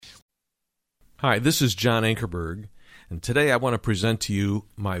Hi, this is John Ankerberg, and today I want to present to you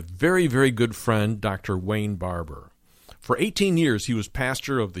my very, very good friend, Dr. Wayne Barber. For 18 years, he was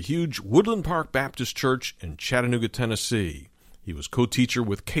pastor of the huge Woodland Park Baptist Church in Chattanooga, Tennessee. He was co-teacher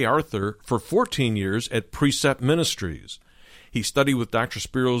with Kay Arthur for 14 years at Precept Ministries. He studied with Dr.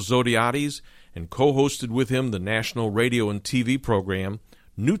 Spiros Zodhiates and co-hosted with him the national radio and TV program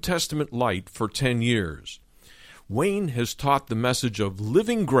New Testament Light for 10 years. Wayne has taught the message of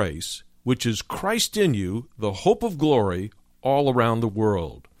living grace, which is Christ in you, the hope of glory, all around the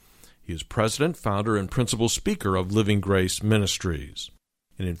world. He is president, founder, and principal speaker of Living Grace Ministries.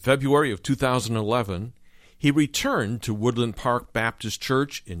 And in February of 2011, he returned to Woodland Park Baptist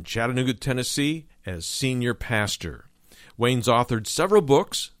Church in Chattanooga, Tennessee, as senior pastor. Wayne's authored several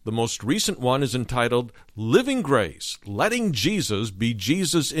books. The most recent one is entitled Living Grace, Letting Jesus Be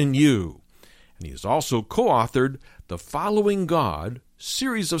Jesus in You. And he has also co-authored The Following God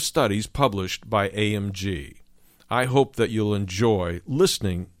series of studies published by AMG. I hope that you'll enjoy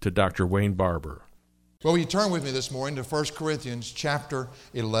listening to Dr. Wayne Barber. Well, will you turn with me this morning to 1 Corinthians chapter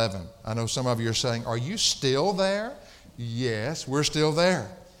 11. I know some of you are saying, are you still there? Yes, we're still there.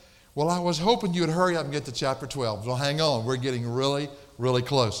 Well, I was hoping you'd hurry up and get to chapter 12. Well, hang on. We're getting really, really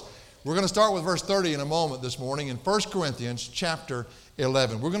close. We're going to start with verse 30 in a moment this morning in 1 Corinthians chapter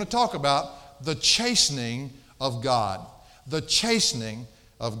 11. We're going to talk about the chastening of God. The chastening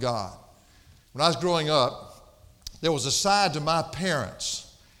of God. When I was growing up, there was a side to my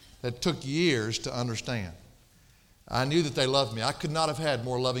parents that took years to understand. I knew that they loved me. I could not have had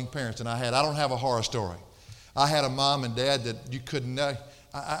more loving parents than I had. I don't have a horror story. I had a mom and dad that you couldn't,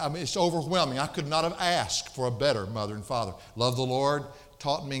 I mean, it's overwhelming. I could not have asked for a better mother and father. Loved the Lord,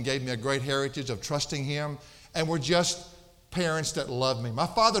 taught me and gave me a great heritage of trusting Him, and were just parents that loved me. My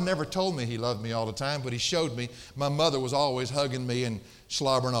father never told me he loved me all the time, but he showed me. My mother was always hugging me and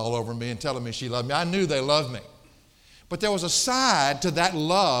slobbering all over me and telling me she loved me. I knew they loved me. But there was a side to that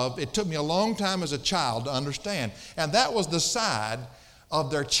love it took me a long time as a child to understand, and that was the side of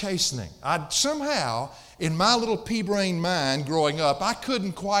their chastening. I somehow, in my little pea-brain mind growing up, I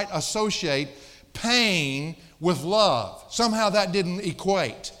couldn't quite associate pain with love. Somehow that didn't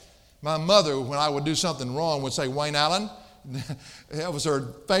equate. My mother, when I would do something wrong, would say, Wayne Allen. That was her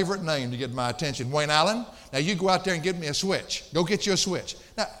favorite name to get my attention. Wayne Allen, now you go out there and get me a switch. Go get you a switch.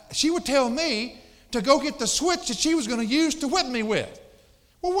 Now, she would tell me to go get the switch that she was going to use to whip me with.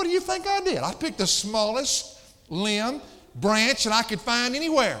 Well, what do you think I did? I picked the smallest limb, branch that I could find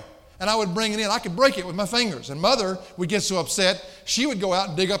anywhere, and I would bring it in. I could break it with my fingers. And Mother would get so upset, she would go out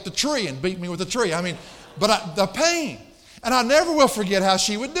and dig up the tree and beat me with the tree. The pain. And I never will forget how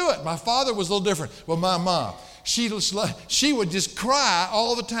she would do it. My father was a little different. Well, my mom, she would just cry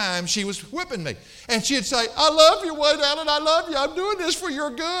all the time she was whipping me. And she'd say, I love you, Wayne Allen, I love you. I'm doing this for your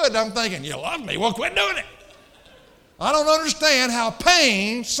good. And I'm thinking, you love me? Well, quit doing it. I don't understand how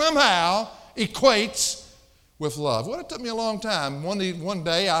pain somehow equates with love. Well, it took me a long time. One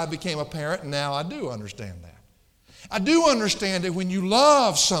day I became a parent, and now I do understand that. I do understand that when you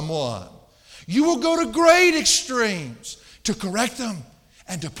love someone, you will go to great extremes to correct them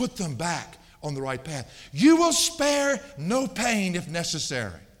and to put them back on the right path. You will spare no pain if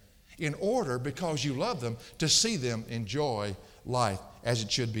necessary in order, because you love them, to see them enjoy life as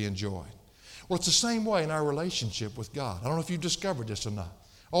it should be enjoyed. Well, it's the same way in our relationship with God. I don't know if you've discovered this or not.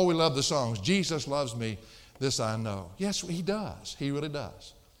 Oh, we love the songs. Jesus loves me, this I know. Yes, He does. He really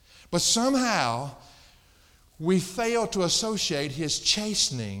does. But somehow we fail to associate His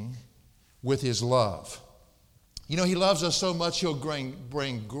chastening with His love. You know, He loves us so much He'll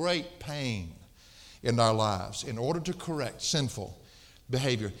bring great pain in our lives in order to correct sinful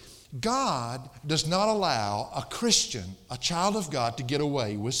behavior. God does not allow a Christian, a child of God, to get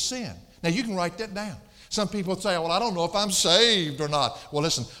away with sin. Now, you can write that down. Some people say, well, I don't know if I'm saved or not. Well,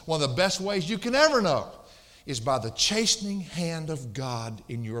 listen, one of the best ways you can ever know is by the chastening hand of God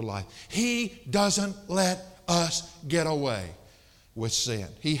in your life. He doesn't let us get away with sin.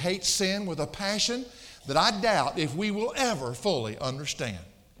 He hates sin with a passion that I doubt if we will ever fully understand.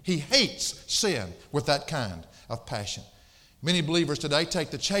 He hates sin with that kind of passion. Many believers today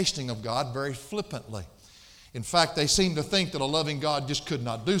take the chastening of God very flippantly. In fact, they seem to think that a loving God just could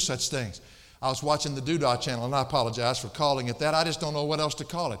not do such things. I was watching the Doodah channel, and I apologize for calling it that. I just don't know what else to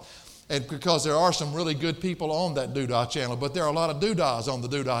call it. And because there are some really good people on that Doodah channel, but there are a lot of doodahs on the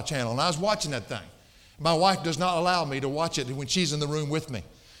Doodah channel, and I was watching that thing. My wife does not allow me to watch it when she's in the room with me,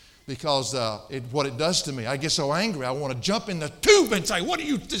 because what it does to me, I get so angry, I want to jump in the tube and say, what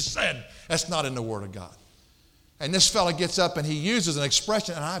you just said? That's not in the Word of God. And this fella gets up and he uses an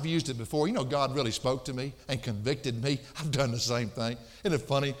expression, and I've used it before. You know, God really spoke to me and convicted me. I've done the same thing. Isn't it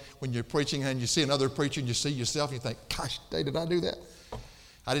funny when you're preaching and you see another preacher and you see yourself and you think, gosh, did I do that?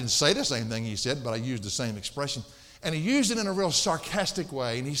 I didn't say the same thing he said, but I used the same expression. And he used it in a real sarcastic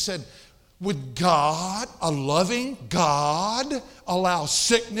way. And he said, would God, a loving God, allow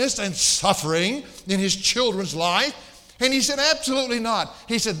sickness and suffering in his children's life? And he said, absolutely not.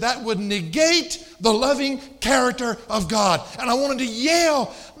 He said, that would negate the loving character of God. And I wanted to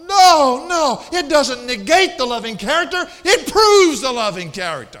yell, no, it doesn't negate the loving character. It proves the loving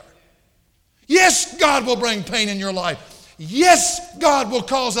character. Yes, God will bring pain in your life. Yes, God will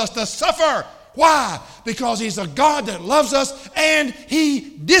cause us to suffer. Why? Because he's a God that loves us and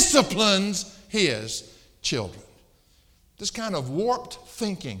he disciplines his children. This kind of warped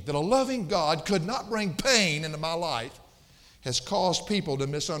thinking that a loving God could not bring pain into my life has caused people to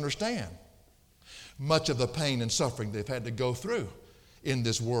misunderstand much of the pain and suffering they've had to go through in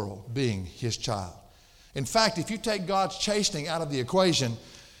this world being his child. In fact, if you take God's chastening out of the equation,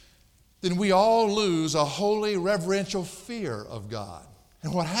 then we all lose a holy reverential fear of God.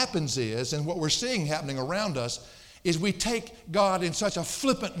 And what happens is, and what we're seeing happening around us, is we take God in such a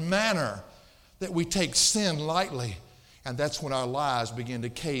flippant manner that we take sin lightly, and that's when our lives begin to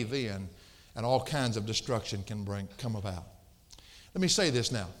cave in and all kinds of destruction can come about. Let me say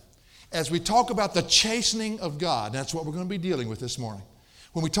this now. As we talk about the chastening of God, that's what we're going to be dealing with this morning.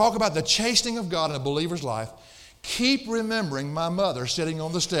 When we talk about the chastening of God in a believer's life, keep remembering my mother sitting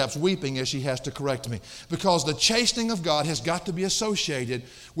on the steps weeping as she has to correct me, because the chastening of God has got to be associated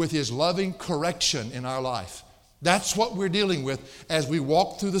with his loving correction in our life. That's what we're dealing with as we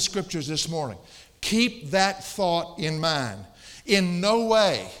walk through the scriptures this morning. Keep that thought in mind. In no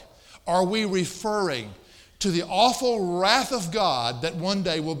way are we referring to the awful wrath of God that one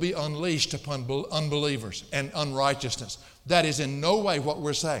day will be unleashed upon unbelievers and unrighteousness. That is in no way what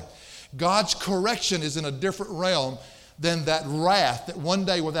we're saying. God's correction is in a different realm than that wrath that one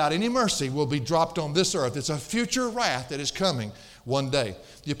day without any mercy will be dropped on this earth. It's a future wrath that is coming one day.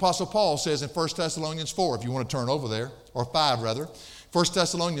 The Apostle Paul says in 1 Thessalonians 4, if you want to turn over there, or 5 rather, 1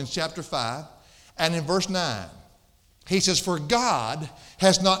 Thessalonians chapter 5, and in verse 9, he says, for God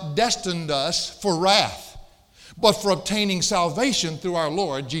has not destined us for wrath, but for obtaining salvation through our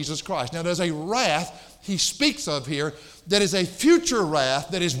Lord Jesus Christ. Now there's a wrath he speaks of here that is a future wrath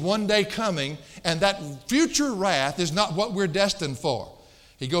that is one day coming, and that future wrath is not what we're destined for.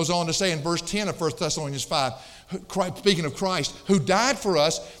 He goes on to say in verse 10 of 1 Thessalonians 5, speaking of Christ, who died for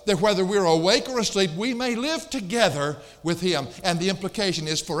us, that whether we're awake or asleep, we may live together with him. And the implication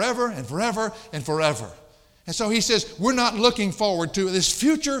is forever and forever and forever. And so he says, we're not looking forward to this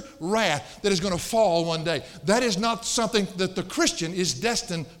future wrath that is going to fall one day. That is not something that the Christian is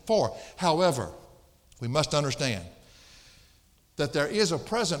destined for. However, we must understand that there is a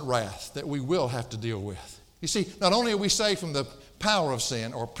present wrath that we will have to deal with. You see, not only are we saved from the power of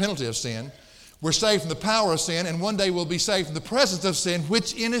sin or penalty of sin, we're saved from the power of sin, and one day we'll be saved from the presence of sin,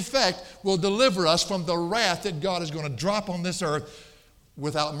 which in effect will deliver us from the wrath that God is going to drop on this earth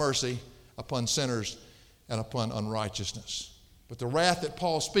without mercy upon sinners and upon unrighteousness. But the wrath that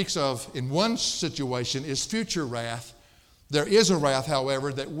Paul speaks of in one situation is future wrath. There is a wrath,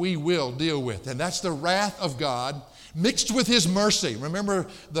 however, that we will deal with, and that's the wrath of God mixed with his mercy. Remember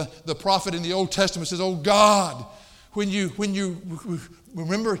the prophet in the Old Testament says, oh God, when you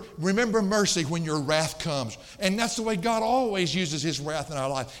remember mercy when your wrath comes. And that's the way God always uses his wrath in our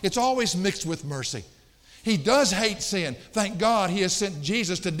life. It's always mixed with mercy. He does hate sin. Thank God he has sent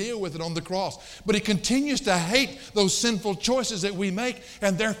Jesus to deal with it on the cross. But he continues to hate those sinful choices that we make,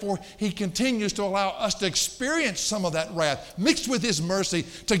 and therefore he continues to allow us to experience some of that wrath mixed with his mercy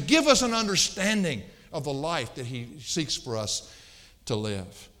to give us an understanding of the life that he seeks for us to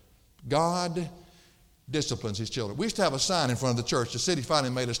live. God disciplines his children. We used to have a sign in front of the church. The city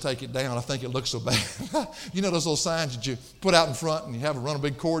finally made us take it down. I think it looks so bad. You know those little signs that you put out in front and you have to run a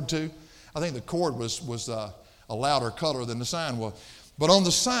big cord to? I think the cord was a louder color than the sign was. But on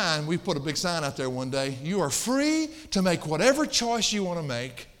the sign, we put a big sign out there one day. You are free to make whatever choice you want to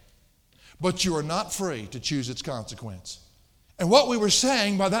make, but you are not free to choose its consequence. And what we were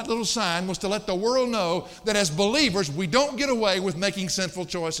saying by that little sign was to let the world know that as believers, we don't get away with making sinful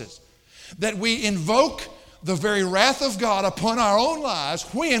choices. That we invoke the very wrath of God upon our own lives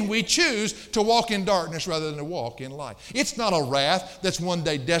when we choose to walk in darkness rather than to walk in light. It's not a wrath that's one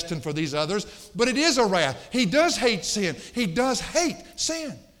day destined for these others, but it is a wrath. He does hate sin. He does hate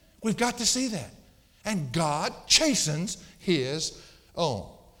sin. We've got to see that. And God chastens his own.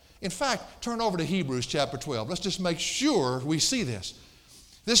 In fact, turn over to Hebrews chapter 12. Let's just make sure we see this.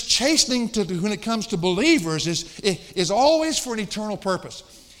 This chastening when it comes to believers is always for an eternal purpose.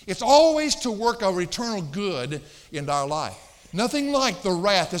 It's always to work our eternal good in our life. Nothing like the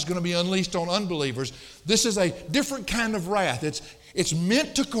wrath that's going to be unleashed on unbelievers. This is a different kind of wrath. It's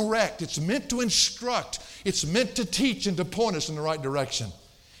meant to correct. It's meant to instruct. It's meant to teach and to point us in the right direction.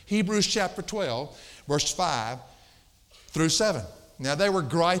 Hebrews chapter 12, verse 5 through 7. Now they were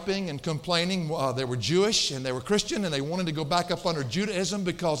griping and complaining. They were Jewish and they were Christian, and they wanted to go back up under Judaism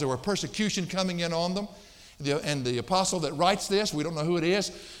because there were persecution coming in on them. And the apostle that writes this, we don't know who it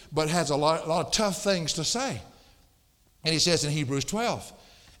is, but has a lot of tough things to say. And he says in Hebrews 12,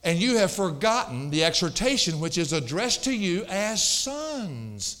 and you have forgotten the exhortation which is addressed to you as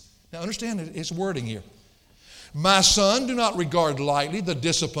sons. Now understand his wording here. My son, do not regard lightly the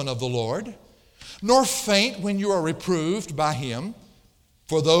discipline of the Lord, nor faint when you are reproved by him.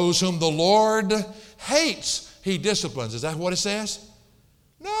 For those whom the Lord hates, he disciplines. Is that what it says?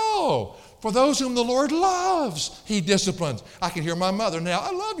 No. For those whom the Lord loves, he disciplines. I can hear my mother now.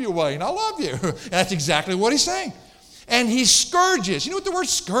 I love you, Wayne. I love you. That's exactly what he's saying. And he scourges. You know what the word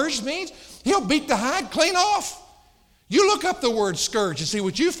scourge means? He'll beat the hide clean off. You look up the word scourge and see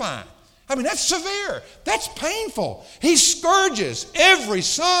what you find. I mean, that's severe. That's painful. He scourges every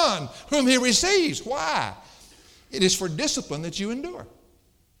son whom he receives. Why? It is for discipline that you endure.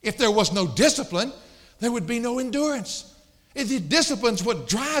 If there was no discipline, there would be no endurance. If the discipline is what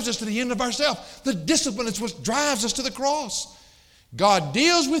drives us to the end of ourselves. The discipline is what drives us to the cross. God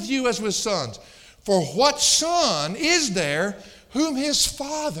deals with you as with sons. For what son is there whom his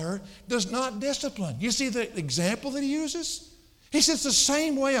father does not discipline? You see the example that he uses? He says the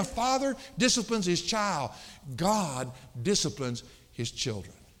same way a father disciplines his child, God disciplines his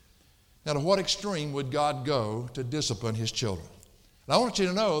children. Now, to what extreme would God go to discipline his children? And I want you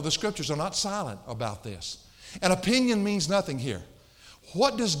to know the scriptures are not silent about this. An opinion means nothing here.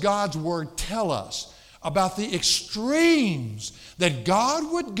 What does God's word tell us about the extremes that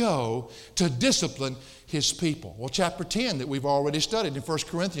God would go to discipline his people? Well, chapter 10 that we've already studied in 1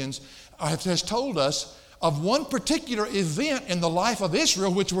 Corinthians has told us of one particular event in the life of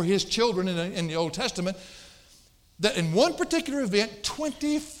Israel, which were his children in the Old Testament, that in one particular event,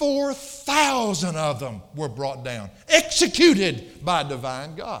 24,000 of them were brought down, executed by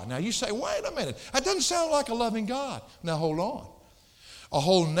divine God. Now you say, wait a minute, that doesn't sound like a loving God. Now hold on. A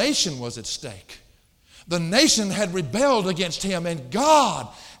whole nation was at stake. The nation had rebelled against him, and God,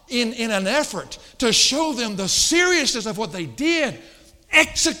 in an effort to show them the seriousness of what they did,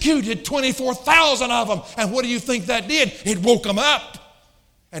 executed 24,000 of them. And what do you think that did? It woke them up.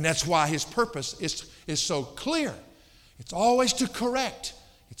 And that's why his purpose is so clear. It's always to correct.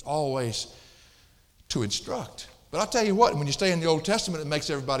 It's always to instruct. But I'll tell you what, when you stay in the Old Testament, it makes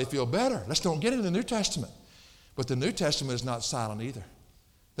everybody feel better. Let's don't get into the New Testament. But the New Testament is not silent either.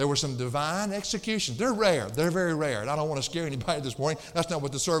 There were some divine executions. They're rare. They're very rare. And I don't want to scare anybody this morning. That's not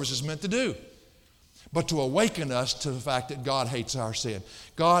what the service is meant to do. But to awaken us to the fact that God hates our sin.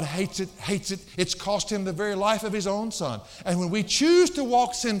 God hates it. It's cost him the very life of his own son. And when we choose to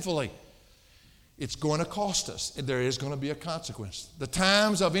walk sinfully, it's going to cost us. There is going to be a consequence. The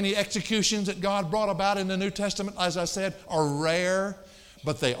times of any executions that God brought about in the New Testament, as I said, are rare,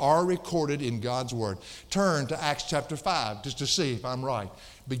 but they are recorded in God's Word. Turn to Acts chapter 5 just to see if I'm right,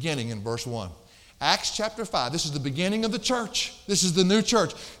 beginning in verse 1. Acts chapter 5, this is the beginning of the church. This is the new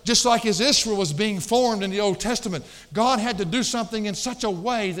church. Just like as Israel was being formed in the Old Testament, God had to do something in such a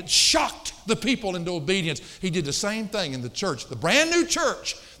way that shocked the people into obedience. He did the same thing in the church, the brand new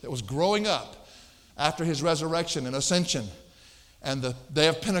church that was growing up after his resurrection and ascension and the day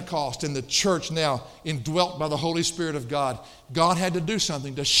of Pentecost, and the church now indwelt by the Holy Spirit of God. God had to do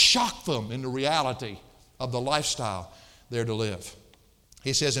something to shock them into reality of the lifestyle they're to live.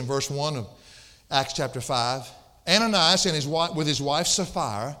 He says in verse 1 of Acts chapter 5, Ananias with his wife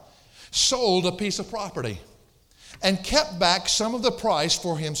Sapphira sold a piece of property and kept back some of the price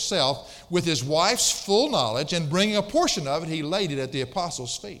for himself with his wife's full knowledge, and bringing a portion of it, he laid it at the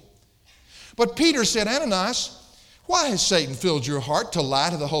apostles' feet. But Peter said, Ananias, why has Satan filled your heart to lie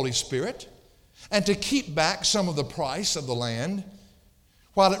to the Holy Spirit and to keep back some of the price of the land?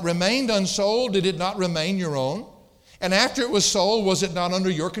 While it remained unsold, did it not remain your own? And after it was sold, was it not under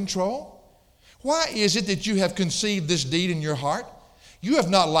your control? Why is it that you have conceived this deed in your heart? You have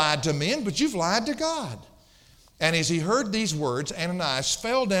not lied to men, but you've lied to God. And as he heard these words, Ananias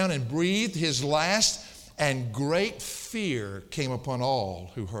fell down and breathed his last, and great fear came upon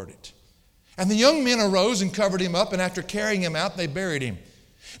all who heard it. And the young men arose and covered him up, and after carrying him out, they buried him.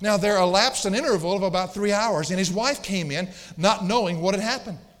 Now there elapsed an interval of about 3 hours, and his wife came in, not knowing what had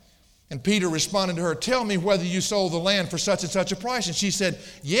happened. And Peter responded to her, tell me whether you sold the land for such and such a price. And she said,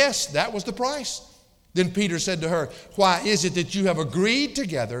 yes, that was the price. Then Peter said to her, why is it that you have agreed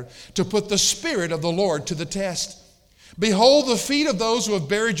together to put the Spirit of the Lord to the test? Behold, the feet of those who have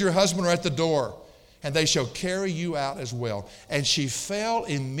buried your husband are at the door, and they shall carry you out as well. And she fell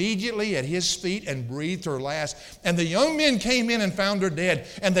immediately at his feet and breathed her last. And the young men came in and found her dead,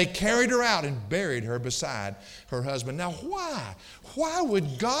 and they carried her out and buried her beside her husband. Now, why? Why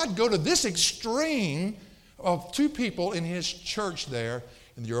would God go to this extreme of two people in his church there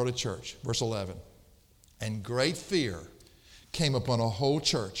in the early church? Verse 11. And great fear came upon a whole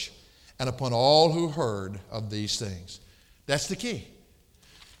church and upon all who heard of these things. That's the key.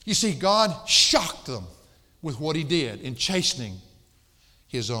 You see, God shocked them with what he did in chastening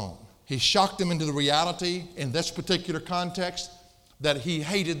his own. He shocked them into the reality in this particular context that he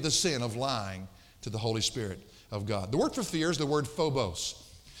hated the sin of lying to the Holy Spirit of God. The word for fear is the word phobos.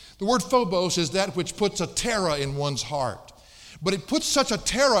 The word phobos is that which puts a terror in one's heart. But it puts such a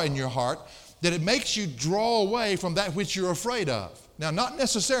terror in your heart that it makes you draw away from that which you're afraid of. Now, not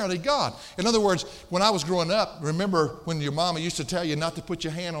necessarily God. In other words, when I was growing up, remember when your mama used to tell you not to put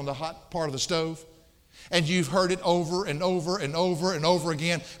your hand on the hot part of the stove? And you've heard it over and over and over and over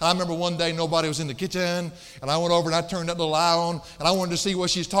again. And I remember one day nobody was in the kitchen, and I went over and I turned that little eye on, and I wanted to see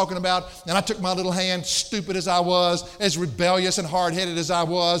what she's talking about. And I took my little hand, stupid as I was, as rebellious and hard-headed as I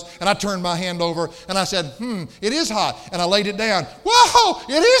was, and I turned my hand over, and I said, it is hot. And I laid it down. Whoa,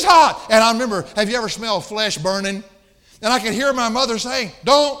 it is hot. And I remember, have you ever smelled flesh burning? And I could hear my mother saying,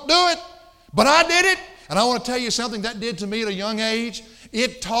 don't do it. But I did it. And I want to tell you something that did to me at a young age.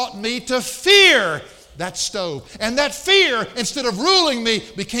 It taught me to fear that stove. And that fear, instead of ruling me,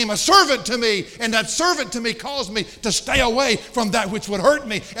 became a servant to me. And that servant to me caused me to stay away from that which would hurt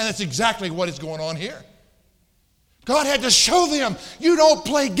me. And that's exactly what is going on here. God had to show them, you don't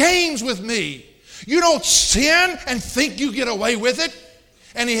play games with me. You don't sin and think you get away with it.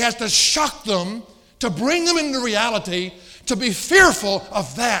 And he has to shock them to bring them into reality, to be fearful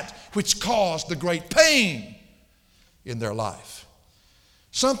of that which caused the great pain in their life.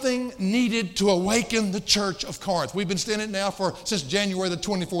 Something needed to awaken the church of Corinth. We've been studying it now since January the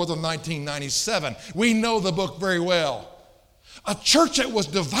 24th of 1997. We know the book very well. A church that was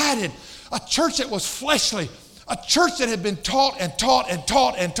divided, a church that was fleshly, a church that had been taught and taught and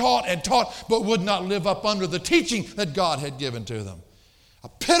taught and taught and taught, but would not live up under the teaching that God had given to them. A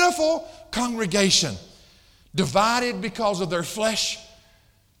pitiful congregation, divided because of their flesh,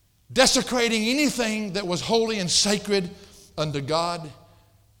 desecrating anything that was holy and sacred unto God,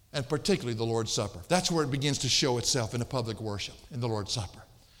 and particularly the Lord's Supper. That's where it begins to show itself in the public worship, in the Lord's Supper.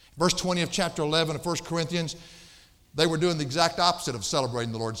 Verse 20 of chapter 11 of 1 Corinthians, they were doing the exact opposite of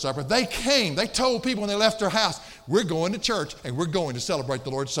celebrating the Lord's Supper. They told people when they left their house, we're going to church and we're going to celebrate the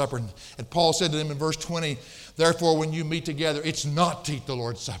Lord's Supper. And Paul said to them in verse 20, therefore, when you meet together, it's not to eat the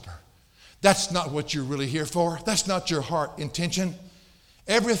Lord's Supper. That's not what you're really here for. That's not your heart intention.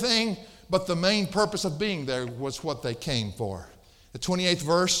 Everything but the main purpose of being there was what they came for. The 28th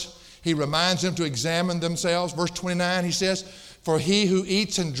verse, he reminds them to examine themselves. Verse 29, he says, for he who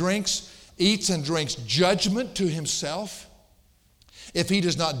eats and drinks judgment to himself, if he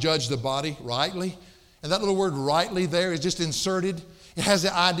does not judge the body rightly. And that little word rightly there is just inserted. It has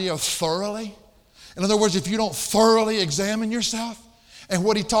the idea of thoroughly. In other words, if you don't thoroughly examine yourself, and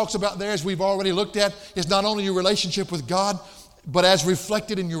what he talks about there, as we've already looked at, is not only your relationship with God, but as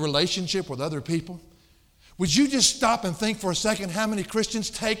reflected in your relationship with other people. Would you just stop and think for a second how many Christians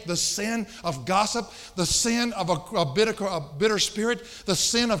take the sin of gossip, the sin of a bitter spirit, the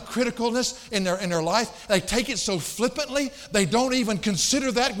sin of criticalness in their life? They take it so flippantly, they don't even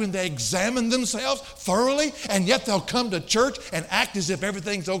consider that when they examine themselves thoroughly, and yet they'll come to church and act as if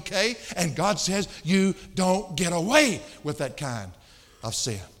everything's okay, and God says, you don't get away with that kind of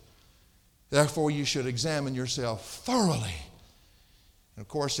sin. Therefore, you should examine yourself thoroughly. And of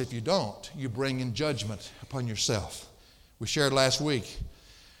course, if you don't, you bring in judgment upon yourself. We shared last week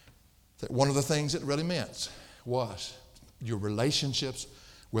that one of the things it really meant was your relationships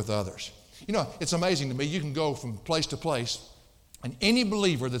with others. You know, it's amazing to me. You can go from place to place, and any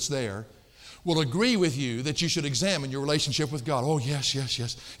believer that's there will agree with you that you should examine your relationship with God. Oh, yes.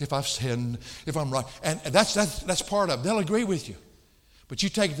 If I've sinned, if I'm right. And that's part of it. They'll agree with you. But you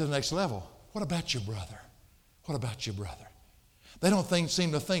take it to the next level. What about your brother? What about your brother? They don't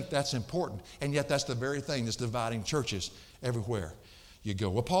seem to think that's important, and yet that's the very thing that's dividing churches everywhere you go.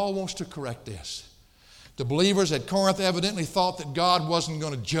 Well, Paul wants to correct this. The believers at Corinth evidently thought that God wasn't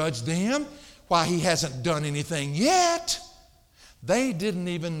going to judge them. Why, he hasn't done anything yet. They didn't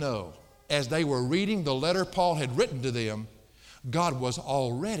even know, as they were reading the letter Paul had written to them, God was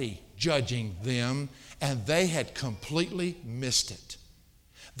already judging them, and they had completely missed it.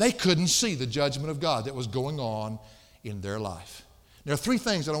 They couldn't see the judgment of God that was going on in their life. There are three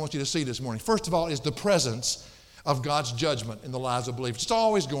things that I want you to see this morning. First of all is the presence of God's judgment in the lives of believers. It's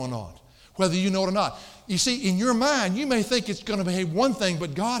always going on, whether you know it or not. You see, in your mind, you may think it's going to behave one thing,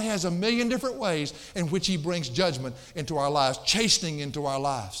 but God has a million different ways in which He brings judgment into our lives, chastening into our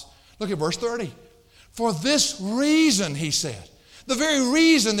lives. Look at verse 30. For this reason, He said, the very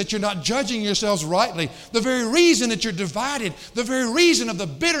reason that you're not judging yourselves rightly, the very reason that you're divided, the very reason of the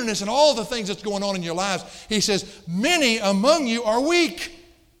bitterness and all the things that's going on in your lives, He says, many among you are weak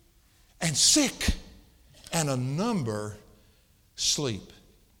and sick, and a number sleep.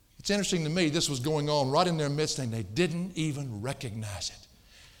 It's interesting to me, this was going on right in their midst, and they didn't even recognize it.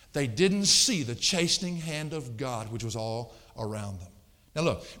 They didn't see the chastening hand of God, which was all around them. Now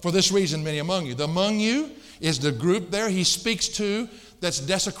look, for this reason, many among you. The among you is the group there He speaks to that's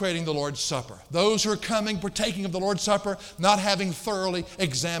desecrating the Lord's Supper. Those who are coming, partaking of the Lord's Supper, not having thoroughly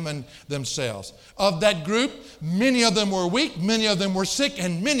examined themselves. Of that group, many of them were weak, many of them were sick,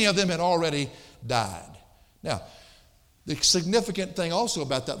 and many of them had already died. Now, the significant thing also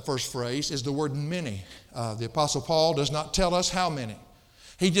about that first phrase is the word many. The Apostle Paul does not tell us how many.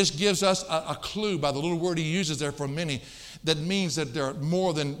 He just gives us a clue by the little word he uses there for many that means that there are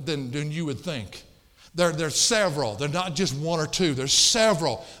more than you would think. There's several. They're not just one or two. There's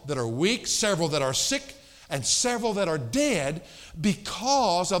several that are weak, several that are sick, and several that are dead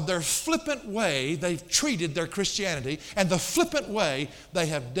because of their flippant way they've treated their Christianity and the flippant way they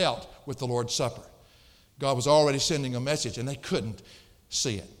have dealt with the Lord's Supper. God was already sending a message, and they couldn't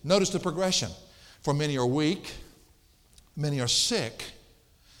see it. Notice the progression. For many are weak, many are sick,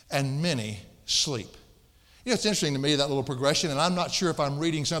 and many sleep. You know, it's interesting to me, that little progression, and I'm not sure if I'm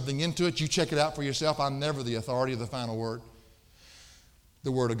reading something into it. You check it out for yourself. I'm never the authority of the final word.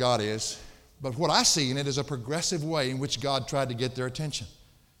 The Word of God is. But what I see in it is a progressive way in which God tried to get their attention.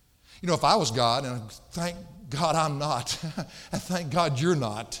 You know, if I was God, and thank God I'm not, and thank God you're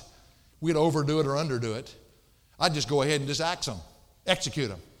not, we'd overdo it or underdo it. I'd just go ahead and just axe them, execute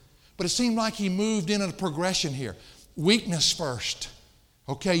them. But it seemed like He moved in a progression here. Weakness first.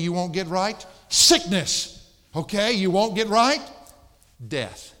 Okay, you won't get right. Sickness. Okay, you won't get right.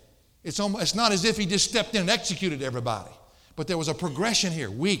 Death. It's not as if He just stepped in and executed everybody. But there was a progression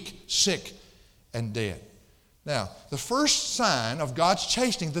here. Weak, sick, and dead. Now, the first sign of God's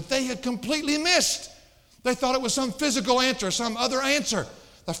chastening that they had completely missed. They thought it was some physical answer, some other answer.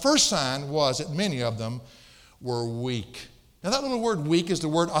 The first sign was that many of them were weak. Now, that little word weak is the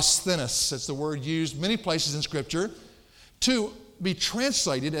word asthenes. It's the word used many places in Scripture to be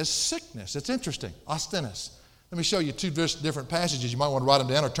translated as sickness. It's interesting, asthenes. Let me show you two different passages. You might want to write them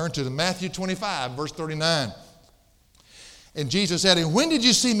down or turn to them. Matthew 25, verse 39. And Jesus said, and when did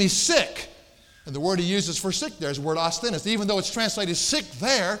you see me sick? And the word He uses for sick there is the word asthenes. Even though it's translated sick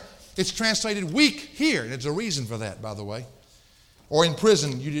there, it's translated weak here. And there's a reason for that, by the way. Or in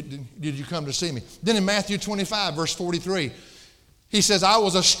prison, did you come to see me? Then in Matthew 25, verse 43, He says, I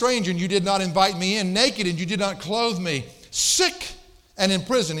was a stranger and you did not invite me in, naked and you did not clothe me, sick and in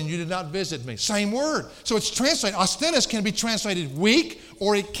prison and you did not visit me. Same word. So it's translated, asthenes can be translated weak,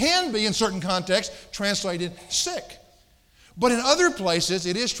 or it can be, in certain contexts, translated sick. But in other places,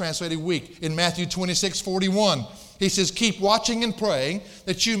 it is translated weak. In Matthew 26, 41, He says, keep watching and praying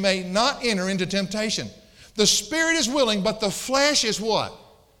that you may not enter into temptation. The spirit is willing, but the flesh is what?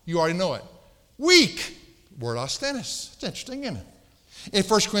 You already know it. Weak. Word asthenes. It's interesting, isn't it? In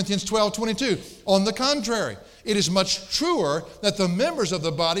 1 Corinthians 12, 22, on the contrary, it is much truer that the members of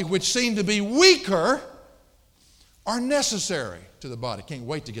the body which seem to be weaker are necessary to the body. Can't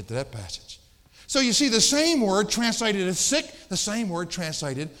wait to get to that passage. So you see the same word translated as sick, the same word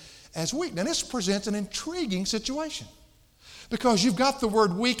translated as weak. Now this presents an intriguing situation because you've got the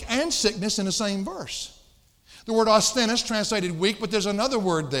word weak and sickness in the same verse. The word asthenes translated weak, but there's another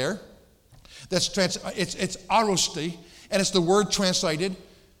word there that's it's arosti, and it's the word translated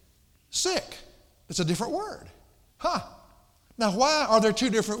sick. It's a different word. Now, why are there two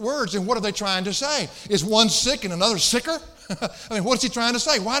different words, and what are they trying to say? Is one sick and another sicker? I mean, what's He trying to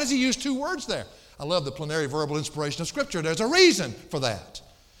say? Why does He use two words there? I love the plenary verbal inspiration of Scripture. There's a reason for that.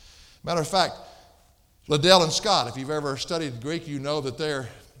 Matter of fact, Liddell and Scott, if you've ever studied Greek, you know that they're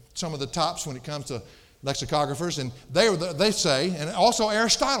some of the tops when it comes to lexicographers, and they say, and also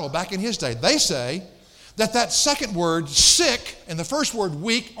Aristotle back in his day, they say that second word, sick, and the first word,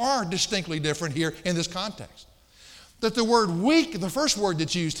 weak, are distinctly different here in this context. That the word weak, the first word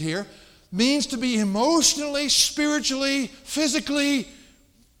that's used here, means to be emotionally, spiritually, physically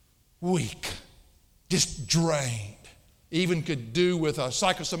weak, just drained. Even could do with a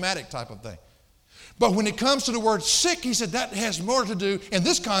psychosomatic type of thing. But when it comes to the word sick, he said that has more to do, in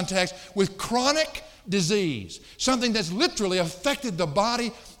this context, with chronic disease. Something that's literally affected the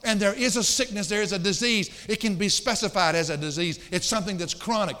body, and there is a sickness, there is a disease. It can be specified as a disease. It's something that's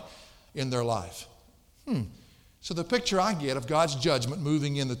chronic in their life. So the picture I get of God's judgment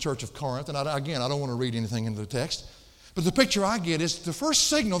moving in the church of Corinth, and I don't want to read anything into the text, but the picture I get is the first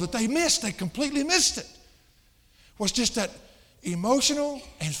signal that they completely missed it, was just that emotional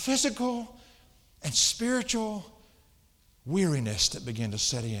and physical and spiritual weariness that began to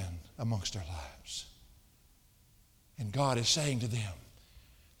set in amongst their lives. And God is saying to them,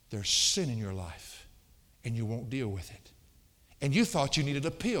 there's sin in your life, and you won't deal with it. And you thought you needed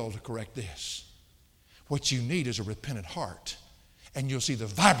a pill to correct this. What you need is a repentant heart, and you'll see the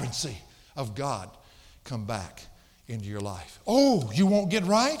vibrancy of God come back into your life. Oh, you won't get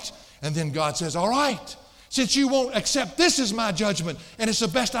right? And then God says, all right, since you won't accept this as my judgment, and it's the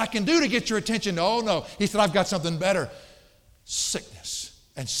best I can do to get your attention. No. He said, I've got something better. Sickness.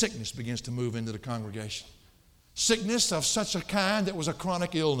 And sickness begins to move into the congregation. Sickness of such a kind that was a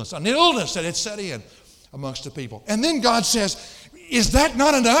chronic illness, an illness that had set in amongst the people. And then God says, is that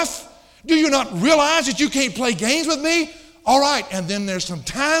not enough? Do you not realize that you can't play games with me? All right, and then there's some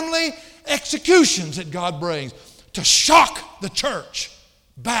timely executions that God brings to shock the church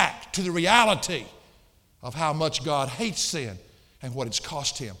back to the reality of how much God hates sin and what it's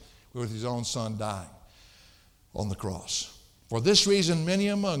cost him with his own son dying on the cross. For this reason, many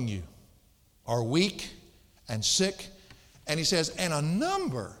among you are weak and sick, and he says, and a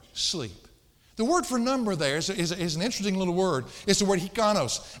number sleep. The word for number there is an interesting little word. It's the word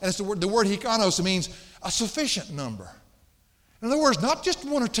hikanos. And it's the word hikanos means a sufficient number. In other words, not just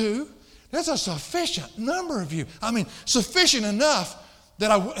one or two. There's a sufficient number of you. I mean, sufficient enough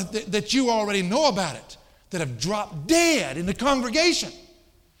that you already know about it, that have dropped dead in the congregation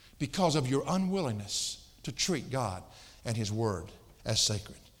because of your unwillingness to treat God and his word as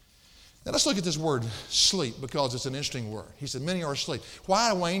sacred. Now let's look at this word sleep, because it's an interesting word. He said, many are asleep.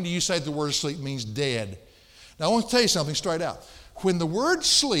 Why, Wayne, do you say the word sleep means dead? Now I want to tell you something straight out. When the word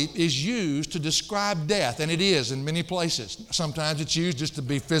sleep is used to describe death, and it is in many places, sometimes it's used just to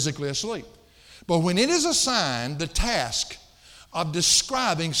be physically asleep. But when it is assigned the task of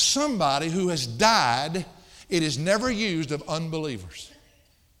describing somebody who has died, it is never used of unbelievers.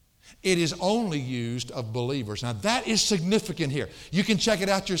 It is only used of believers. Now that is significant here. You can check it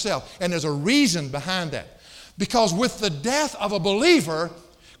out yourself. And there's a reason behind that. Because with the death of a believer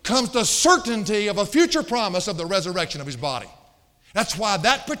comes the certainty of a future promise of the resurrection of his body. That's why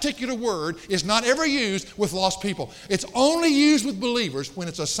that particular word is not ever used with lost people. It's only used with believers when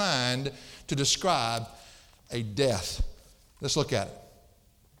it's assigned to describe a death. Let's look at it.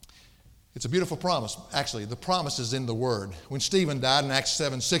 It's a beautiful promise. Actually, the promise is in the Word. When Stephen died in Acts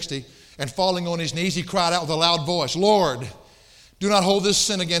 7:60, and falling on his knees, he cried out with a loud voice, Lord, do not hold this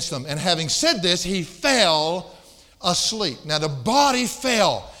sin against them. And having said this, he fell asleep. Now, the body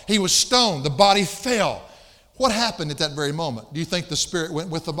fell. He was stoned. The body fell. What happened at that very moment? Do you think the spirit went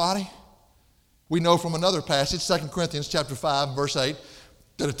with the body? We know from another passage, 2 Corinthians chapter 5, verse 8,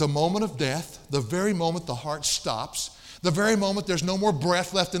 that at the moment of death, the very moment the heart stops, the very moment there's no more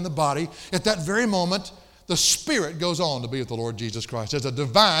breath left in the body, at that very moment, the spirit goes on to be with the Lord Jesus Christ. There's a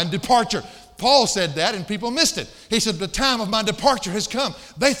divine departure. Paul said that, and people missed it. He said, the time of my departure has come.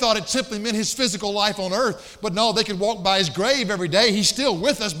 They thought it simply meant his physical life on earth, but no, they could walk by his grave every day. He's still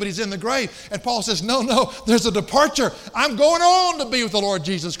with us, but he's in the grave. And Paul says, no, there's a departure. I'm going on to be with the Lord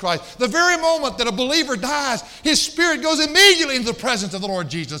Jesus Christ. The very moment that a believer dies, his spirit goes immediately into the presence of the Lord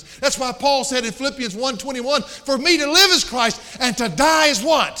Jesus. That's why Paul said in Philippians 1:21, for me to live is Christ, and to die is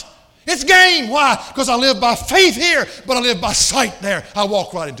what? It's gain. Why? Because I live by faith here, but I live by sight there. I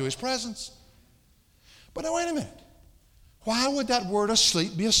walk right into his presence. But now wait a minute. Why would that word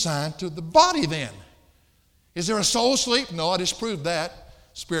asleep be assigned to the body then? Is there a soul sleep? No, I disproved that.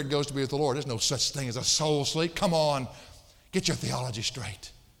 Spirit goes to be with the Lord. There's no such thing as a soul sleep. Come on, get your theology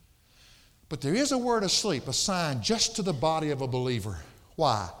straight. But there is a word asleep assigned just to the body of a believer.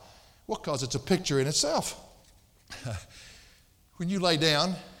 Why? Well, because it's a picture in itself. When you lay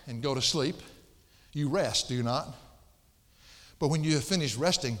down and go to sleep, you rest, do you not? But when you have finished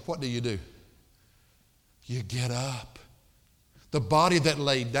resting, what do? You get up. The body that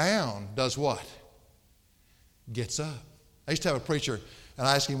laid down does what? Gets up. I used to have a preacher, and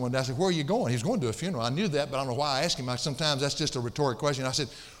I asked him one day, I said, where are you going? He was going to a funeral. I knew that, but I don't know why I asked him. Sometimes that's just a rhetoric question. I said,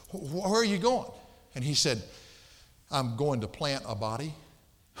 where are you going? And he said, I'm going to plant a body.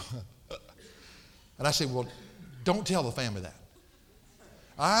 And I said, well, don't tell the family that.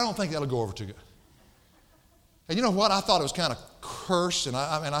 I don't think that'll go over too good. And you know what? I thought it was kind of cursed, and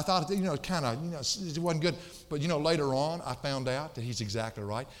I thought, it wasn't good. But, later on, I found out that he's exactly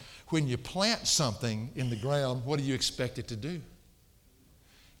right. When you plant something in the ground, what do you expect it to do?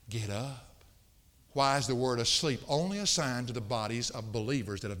 Get up. Why is the word asleep only assigned to the bodies of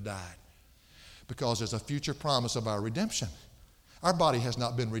believers that have died? Because there's a future promise of our redemption. Our body has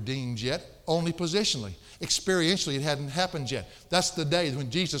not been redeemed yet, only positionally. Experientially, it hadn't happened yet. That's the day when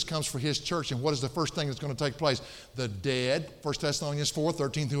Jesus comes for his church, and what is the first thing that's going to take place? The dead, 1 Thessalonians 4,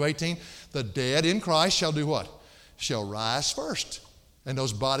 13 through 18, the dead in Christ shall do what? Shall rise first. And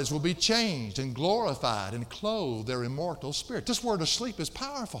those bodies will be changed and glorified and clothed their immortal spirit. This word asleep is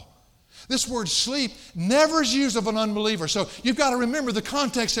powerful. This word sleep never is used of an unbeliever. So you've got to remember the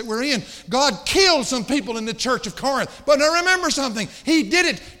context that we're in. God killed some people in the church of Corinth. But now remember something. He did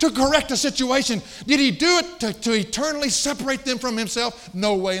it to correct a situation. Did he do it to eternally separate them from himself?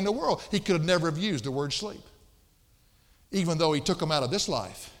 No way in the world. He could have never have used the word sleep. Even though he took them out of this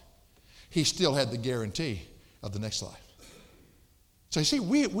life, he still had the guarantee of the next life. So you see,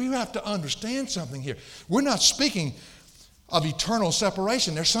 we have to understand something here. We're not speaking of eternal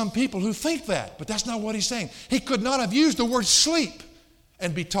separation. There's some people who think that, but that's not what he's saying. He could not have used the word sleep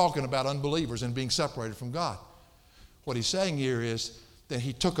and be talking about unbelievers and being separated from God. What he's saying here is that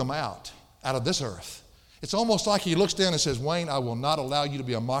he took them out of this earth. It's almost like he looks down and says, Wayne, I will not allow you to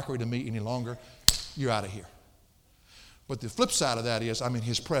be a mockery to me any longer. You're out of here. But the flip side of that is I'm in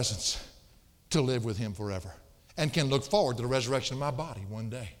his presence to live with him forever and can look forward to the resurrection of my body one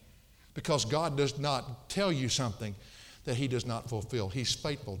day. Because God does not tell you something that he does not fulfill. He's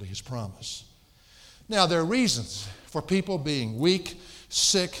faithful to his promise. Now, there are reasons for people being weak,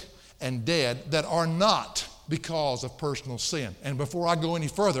 sick, and dead that are not because of personal sin. And before I go any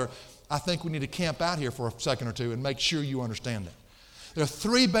further, I think we need to camp out here for a second or two and make sure you understand that. There are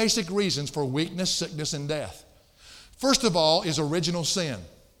three basic reasons for weakness, sickness, and death. First of all is original sin.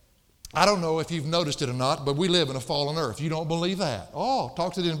 I don't know if you've noticed it or not, but we live in a fallen earth. You don't believe that? Oh,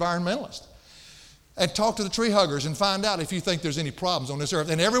 talk to the environmentalist. And talk to the tree huggers and find out if you think there's any problems on this earth.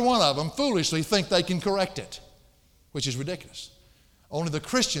 And every one of them foolishly think they can correct it, which is ridiculous. Only the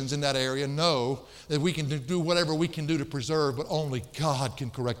Christians in that area know that we can do whatever we can do to preserve, but only God can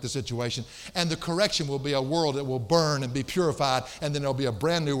correct the situation. And the correction will be a world that will burn and be purified, and then there'll be a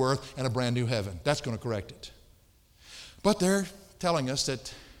brand new earth and a brand new heaven. That's going to correct it. But they're telling us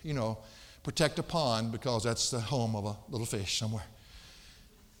that, protect a pond because that's the home of a little fish somewhere.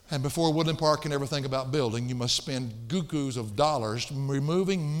 And before Woodland Park can ever think about building, you must spend goo-goos of dollars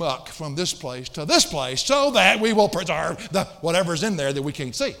removing muck from this place to this place so that we will preserve whatever's in there that we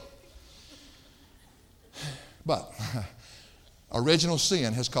can't see. But original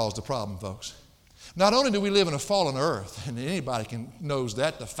sin has caused the problem, folks. Not only do we live in a fallen earth, and anybody knows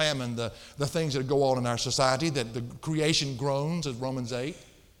that, the famine, the things that go on in our society, that the creation groans, as Romans 8.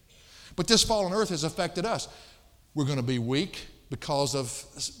 But this fallen earth has affected us. We're going to be weak because of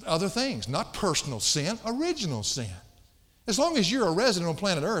other things, not personal sin, original sin. As long as you're a resident on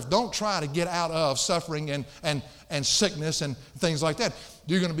planet Earth, don't try to get out of suffering and sickness and things like that.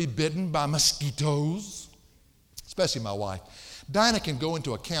 You're going to be bitten by mosquitoes, especially my wife. Dinah can go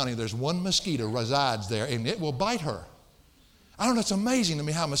into a county, there's one mosquito resides there, and it will bite her. I don't know, it's amazing to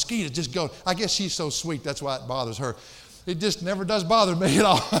me how mosquitoes just go. I guess she's so sweet, that's why it bothers her. It just never does bother me at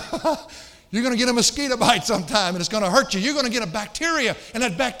all. You're going to get a mosquito bite sometime, and it's going to hurt you. You're going to get a bacteria, and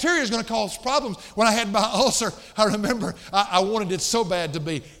that bacteria is going to cause problems. When I had my ulcer, I remember I wanted it so bad to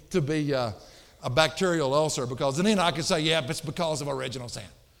be a bacterial ulcer, because then I could say, yeah, it's because of original sin.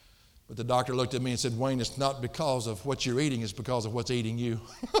 But the doctor looked at me and said, Wayne, it's not because of what you're eating, it's because of what's eating you.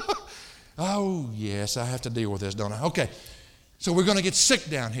 Oh, yes, I have to deal with this, don't I? Okay, so we're going to get sick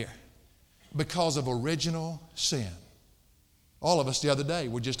down here because of original sin. All of us the other day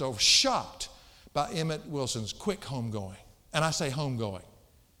were just shocked by Emmett Wilson's quick homegoing. And I say homegoing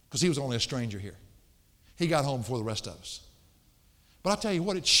because he was only a stranger here. He got home before the rest of us. But I'll tell you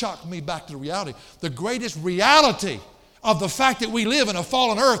what, it shocked me back to the reality. The greatest reality of the fact that we live in a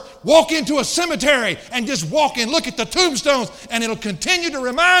fallen earth, walk into a cemetery and just walk in, look at the tombstones, and it'll continue to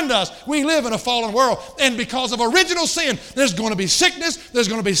remind us we live in a fallen world. And because of original sin, there's going to be sickness, there's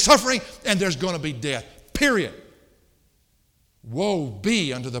going to be suffering, and there's going to be death. Period. Woe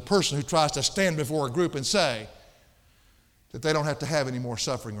be unto the person who tries to stand before a group and say that they don't have to have any more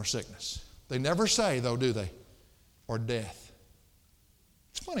suffering or sickness. They never say, though, do they? Or death.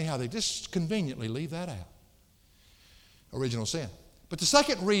 It's funny how they just conveniently leave that out. Original sin. But the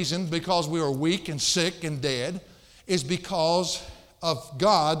second reason, because we are weak and sick and dead, is because of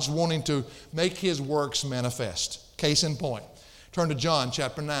God's wanting to make his works manifest. Case in point. Turn to John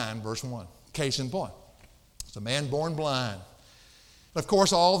chapter 9, verse 1. Case in point. It's a man born blind. Of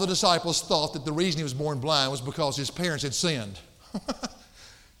course, all the disciples thought that the reason he was born blind was because his parents had sinned.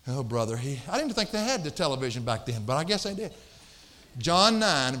 Oh, brother, I didn't think they had the television back then, but I guess they did. John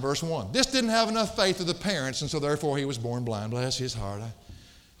 9, verse 1. This didn't have enough faith of the parents, and so therefore he was born blind. Bless his heart.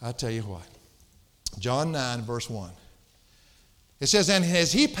 I tell you what. John 9, verse 1. It says, and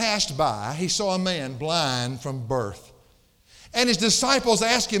as he passed by, he saw a man blind from birth. And his disciples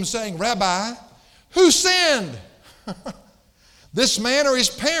asked him, saying, Rabbi, who sinned? This man or his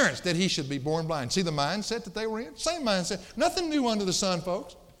parents, that he should be born blind? See the mindset that they were in? Same mindset. Nothing new under the sun,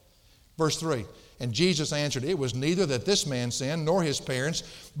 folks. Verse 3. And Jesus answered, it was neither that this man sinned nor his parents,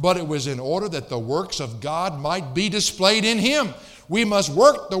 but it was in order that the works of God might be displayed in him. We must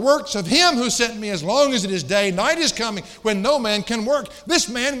work the works of him who sent me as long as it is day. Night is coming when no man can work. This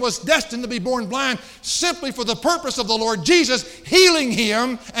man was destined to be born blind simply for the purpose of the Lord Jesus healing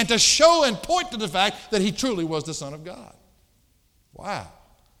him and to show and point to the fact that he truly was the Son of God. Wow.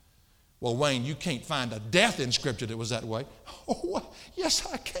 Well, Wayne, you can't find a death in Scripture that was that way. Oh, yes,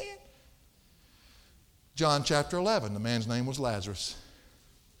 I can. John chapter 11, the man's name was Lazarus.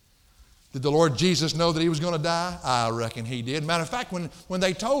 Did the Lord Jesus know that he was going to die? I reckon he did. Matter of fact, when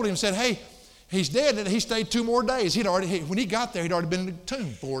they told him, said, hey, he's dead, he stayed 2 more days. When he got there, he'd already been in the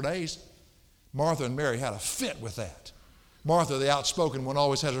tomb 4 days. Martha and Mary had a fit with that. Martha, the outspoken one,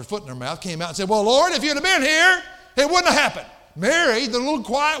 always has her foot in her mouth, came out and said, well, Lord, if you'd have been here, it wouldn't have happened. Mary, the little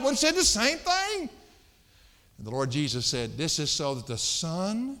quiet one, said the same thing. And the Lord Jesus said, this is so that the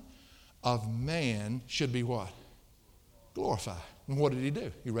Son of Man should be what? Glorified. And what did he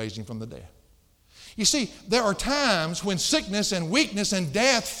do? He raised him from the dead. You see, there are times when sickness and weakness and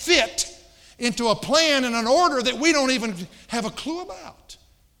death fit into a plan and an order that we don't even have a clue about.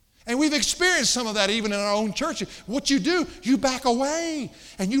 And we've experienced some of that even in our own church. What you do, you back away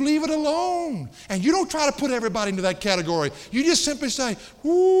and you leave it alone. And you don't try to put everybody into that category. You just simply say,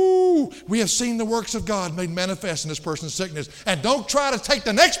 "Ooh, we have seen the works of God made manifest in this person's sickness." And don't try to take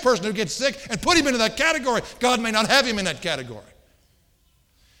the next person who gets sick and put him into that category. God may not have him in that category.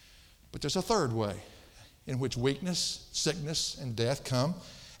 But there's a third way in which weakness, sickness, and death come.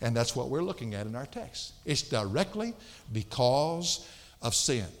 And that's what we're looking at in our text. It's directly because of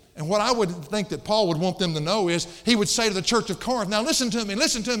sin. And what I would think that Paul would want them to know is he would say to the church of Corinth, now listen to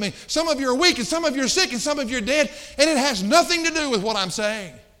me. Some of you are weak and some of you are sick and some of you are dead. And it has nothing to do with what I'm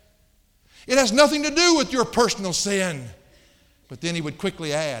saying. It has nothing to do with your personal sin. But then he would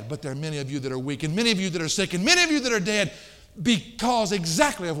quickly add, but there are many of you that are weak and many of you that are sick and many of you that are dead because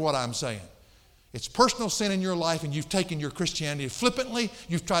exactly of what I'm saying. It's personal sin in your life and you've taken your Christianity flippantly.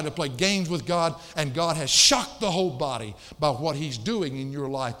 You've tried to play games with God and God has shocked the whole body by what he's doing in your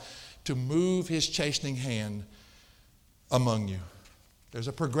life to move his chastening hand among you. There's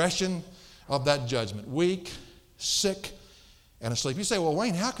a progression of that judgment. Weak, sick, and asleep. You say, well,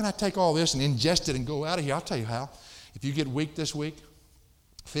 Wayne, how can I take all this and ingest it and go out of here? I'll tell you how. If you get weak this week,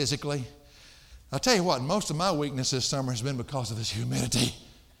 physically, I'll tell you what, most of my weakness this summer has been because of this humidity.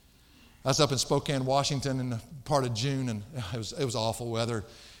 I was up in Spokane, Washington in the part of June, and it was awful weather.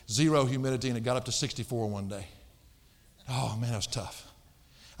 0 humidity, and it got up to 64 one day. Oh, man, it was tough.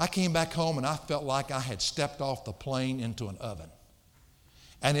 I came back home, and I felt like I had stepped off the plane into an oven.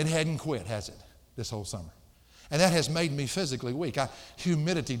 And it hadn't quit, has it, this whole summer? And that has made me physically weak.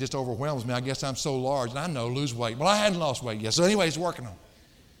 Humidity just overwhelms me. I guess I'm so large, and I know, lose weight. Well, I hadn't lost weight yet, so anyway, it's working on it.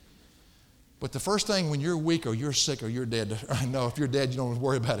 But the first thing when you're weak or you're sick or you're dead, I know if you're dead, you don't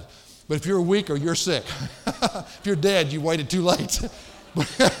worry about it. But if you're weak or you're sick, if you're dead, you waited too late.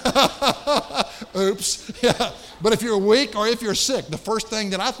 Oops. Yeah. But if you're weak or if you're sick, the first thing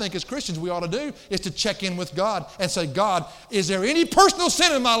that I think as Christians we ought to do is to check in with God and say, God, is there any personal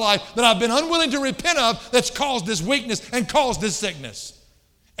sin in my life that I've been unwilling to repent of that's caused this weakness and caused this sickness?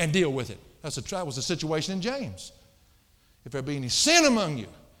 And deal with it. That was the situation in James. If there be any sin among you,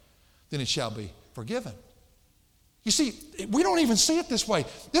 then it shall be forgiven. You see, we don't even see it this way.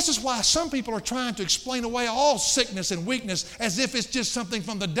 This is why some people are trying to explain away all sickness and weakness as if it's just something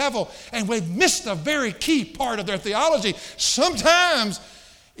from the devil, and we've missed a very key part of their theology. Sometimes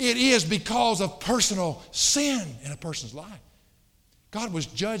it is because of personal sin in a person's life. God was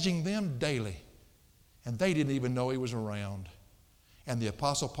judging them daily, and they didn't even know he was around. And the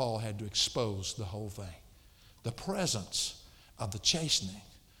Apostle Paul had to expose the whole thing. The presence of the chastening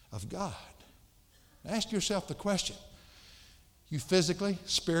of God. Ask yourself the question. You physically,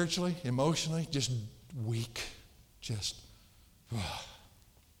 spiritually, emotionally, just weak.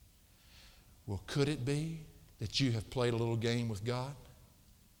 Well, could it be that you have played a little game with God?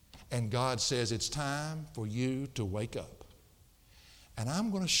 And God says it's time for you to wake up And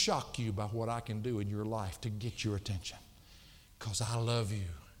I'm going to shock you by what I can do in your life to get your attention. Because I love you.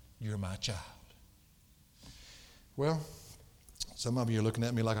 You're my child. Well, some of you are looking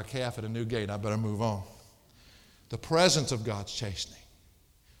at me like a calf at a new gate. I better move on. The presence of God's chastening.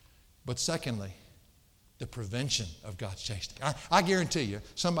 But secondly, the prevention of God's chastening. I guarantee you,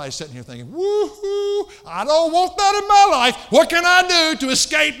 somebody's sitting here thinking, woo-hoo, I don't want that in my life. What can I do to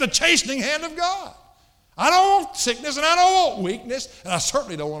escape the chastening hand of God? I don't want sickness and I don't want weakness, and I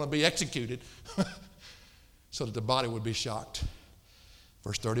certainly don't want to be executed so that the body would be shocked.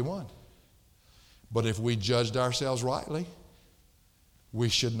 Verse 31. But if we judged ourselves rightly, we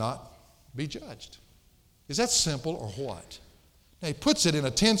should not be judged. Is that simple or what? Now he puts it in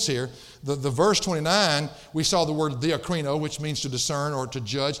a tense here. The verse 29, we saw the word diakrino, which means to discern or to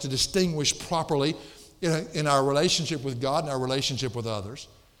judge, to distinguish properly in our relationship with God and our relationship with others.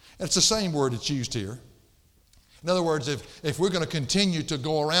 And it's the same word that's used here. In other words, if we're going to continue to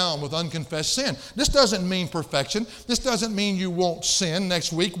go around with unconfessed sin, this doesn't mean perfection. This doesn't mean you won't sin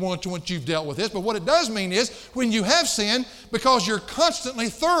next week once you've dealt with this. But what it does mean is when you have sin, because you're constantly,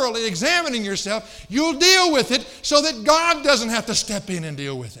 thoroughly examining yourself, you'll deal with it so that God doesn't have to step in and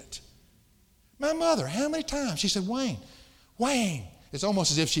deal with it. My mother, how many times? She said, Wayne. It's almost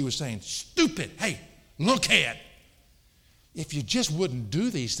as if she was saying, stupid, hey, look at. If you just wouldn't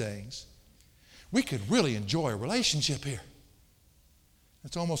do these things, we could really enjoy a relationship here.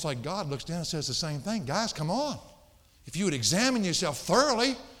 It's almost like God looks down and says the same thing. Guys, come on. If you would examine yourself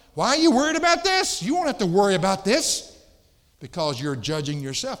thoroughly, why are you worried about this? You won't have to worry about this because you're judging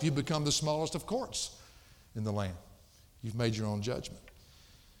yourself. You've become the smallest of courts in the land. You've made your own judgment.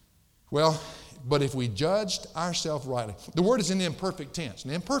 Well, but if we judged ourselves rightly. The word is in the imperfect tense.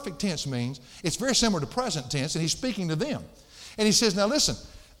 And the imperfect tense means it's very similar to present tense, and he's speaking to them. And he says, now listen,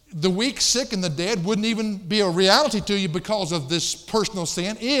 the weak, sick, and the dead wouldn't even be a reality to you because of this personal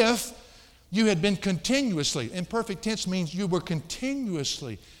sin if you had been continuously. Imperfect tense means you were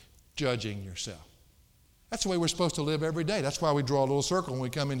continuously judging yourself. That's the way we're supposed to live every day. That's why we draw a little circle when we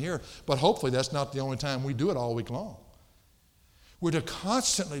come in here. But hopefully that's not the only time we do it all week long. We're to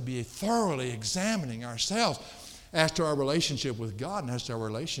constantly be thoroughly examining ourselves as to our relationship with God and as to our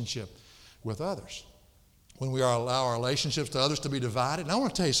relationship with others. When we allow our relationships to others to be divided. And I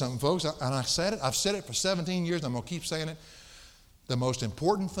want to tell you something, folks, and I've said it for 17 years, and I'm going to keep saying it. The most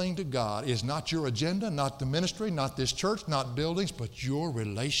important thing to God is not your agenda, not the ministry, not this church, not buildings, but your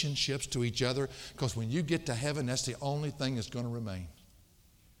relationships to each other. Because when you get to heaven, that's the only thing that's going to remain.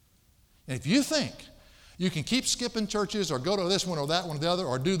 And if you think you can keep skipping churches or go to this one or that one or the other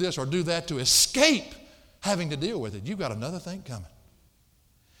or do this or do that to escape having to deal with it, you've got another thing coming.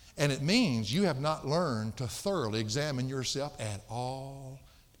 And it means you have not learned to thoroughly examine yourself at all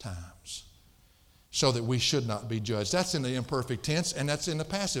times so that we should not be judged. That's in the imperfect tense, and that's in the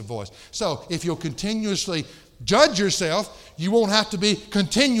passive voice. So if you'll continuously judge yourself, you won't have to be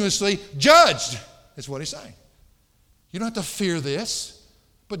continuously judged. That's what he's saying. You don't have to fear this,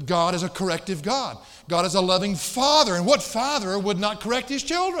 but God is a corrective God. God is a loving Father, and what father would not correct his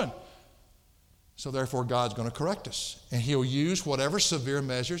children? So therefore, God's going to correct us. And he'll use whatever severe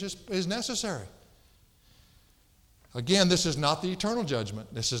measures is necessary. Again, this is not the eternal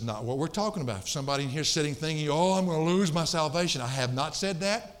judgment. This is not what we're talking about. If somebody in here sitting thinking, oh, I'm going to lose my salvation. I have not said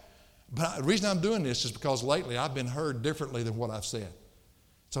that. But the reason I'm doing this is because lately I've been heard differently than what I've said.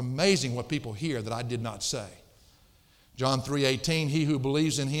 It's amazing what people hear that I did not say. John 3:18, he who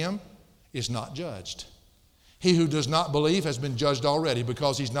believes in him is not judged. He who does not believe has been judged already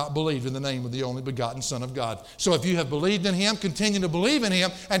because he's not believed in the name of the only begotten Son of God. So if you have believed in him, continue to believe in him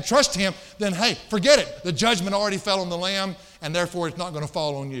and trust him, then hey, forget it. The judgment already fell on the Lamb, and therefore it's not going to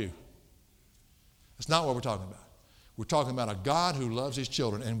fall on you. That's not what we're talking about. We're talking about a God who loves his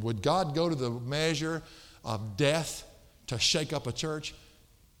children. And would God go to the measure of death to shake up a church?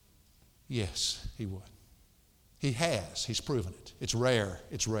 Yes, he would. He has. He's proven it. It's rare.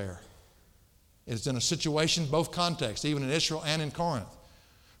 It's rare. It's in a situation, both contexts, even in Israel and in Corinth,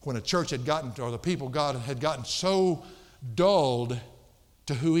 when a church had gotten, or the people of God had gotten so dulled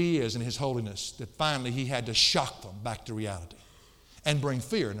to who he is and his holiness that finally he had to shock them back to reality and bring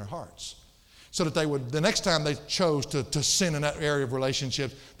fear in their hearts. So that they would, the next time they chose to sin in that area of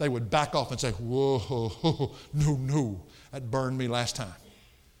relationships, they would back off and say, whoa, no, that burned me last time.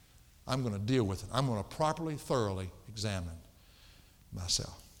 I'm going to deal with it. I'm going to properly, thoroughly examine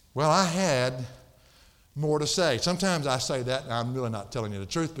myself. Well, I had more to say. Sometimes I say that, and I'm really not telling you the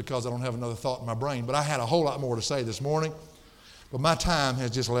truth because I don't have another thought in my brain, but I had a whole lot more to say this morning. But my time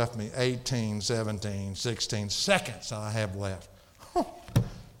has just left me 18, 17, 16 seconds I have left.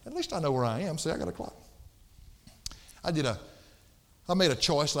 At least I know where I am. See, I got a clock. I I made a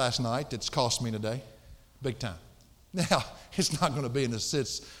choice last night that's cost me today, big time. Now, it's not going to be in the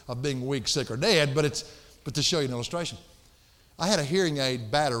sense of being weak, sick, or dead, but to show you an illustration. I had a hearing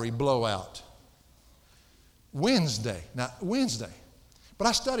aid battery blowout Wednesday. But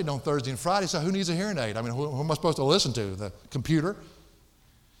I studied on Thursday and Friday, so who needs a hearing aid? I mean, who am I supposed to listen to? The computer?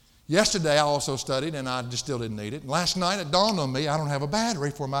 Yesterday I also studied, and I just still didn't need it. And last night it dawned on me I don't have a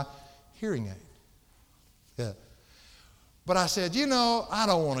battery for my hearing aid. Yeah. But I said, I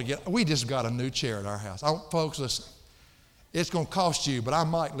don't want to we just got a new chair at our house. Folks, listen, it's going to cost you, but I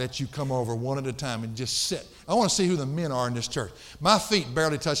might let you come over one at a time and just sit. I want to see who the men are in this church. My feet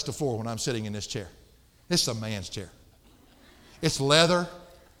barely touch the floor when I'm sitting in this chair. It's a man's chair. It's leather.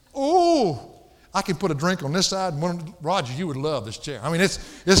 Oh, I can put a drink on this side. Roger, you would love this chair. I mean,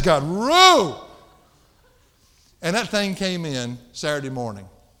 it's got room. And that thing came in Saturday morning.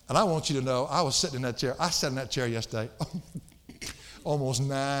 And I want you to know, I was sitting in that chair. I sat in that chair yesterday almost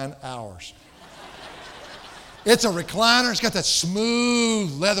 9 hours. It's a recliner. It's got that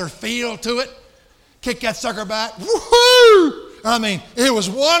smooth leather feel to it. Kick that sucker back. Woohoo! I mean, it was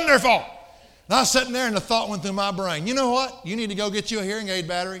wonderful. And I was sitting there and the thought went through my brain, you know what? You need to go get you a hearing aid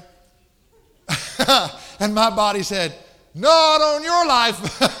battery. And my body said, not on your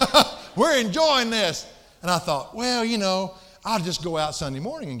life. We're enjoying this. And I thought, well, I'll just go out Sunday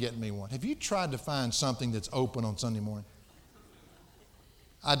morning and get me one. Have you tried to find something that's open on Sunday morning?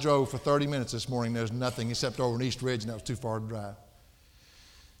 I drove for 30 minutes this morning. There's nothing except over in East Ridge, and that was too far to drive.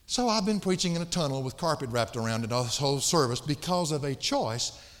 So I've been preaching in a tunnel with carpet wrapped around it this whole service because of a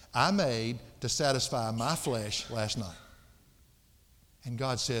choice I made to satisfy my flesh last night. And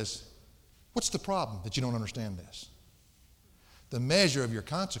God says, what's the problem that you don't understand this? The measure of your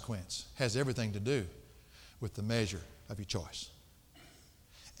consequence has everything to do with the measure of your choice.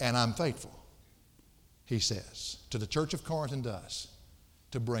 And I'm faithful, he says, to the church of Corinth and to us,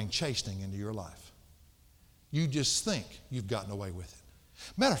 to bring chastening into your life. You just think you've gotten away with it.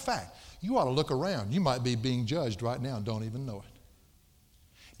 Matter of fact, you ought to look around. You might be being judged right now and don't even know it.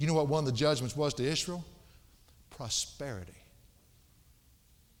 You know what one of the judgments was to Israel? Prosperity.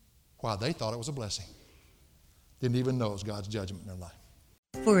 Why, they thought it was a blessing. Didn't even know it was God's judgment in their life.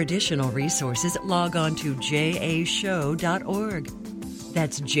 For additional resources, log on to jashow.org.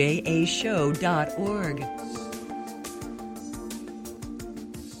 That's jashow.org.